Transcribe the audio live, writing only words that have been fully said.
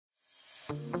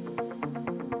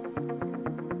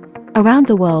Around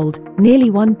the world, nearly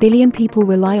 1 billion people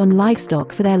rely on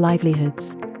livestock for their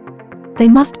livelihoods. They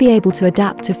must be able to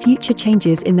adapt to future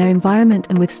changes in their environment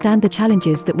and withstand the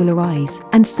challenges that will arise,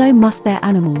 and so must their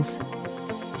animals.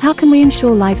 How can we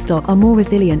ensure livestock are more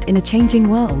resilient in a changing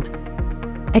world?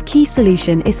 A key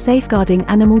solution is safeguarding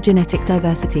animal genetic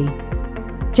diversity.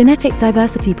 Genetic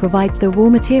diversity provides the raw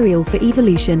material for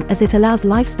evolution as it allows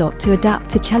livestock to adapt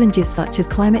to challenges such as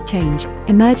climate change,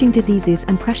 emerging diseases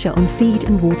and pressure on feed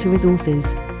and water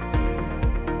resources.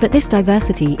 But this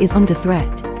diversity is under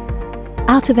threat.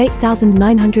 Out of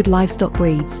 8,900 livestock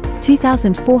breeds,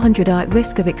 2,400 are at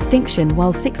risk of extinction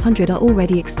while 600 are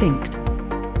already extinct.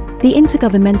 The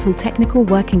Intergovernmental Technical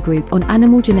Working Group on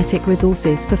Animal Genetic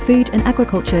Resources for Food and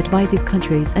Agriculture advises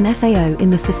countries and FAO in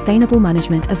the sustainable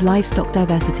management of livestock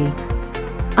diversity.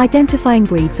 Identifying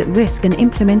breeds at risk and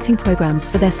implementing programs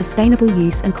for their sustainable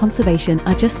use and conservation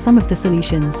are just some of the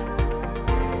solutions.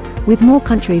 With more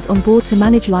countries on board to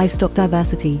manage livestock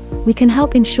diversity, we can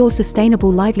help ensure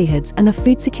sustainable livelihoods and a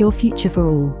food-secure future for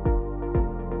all.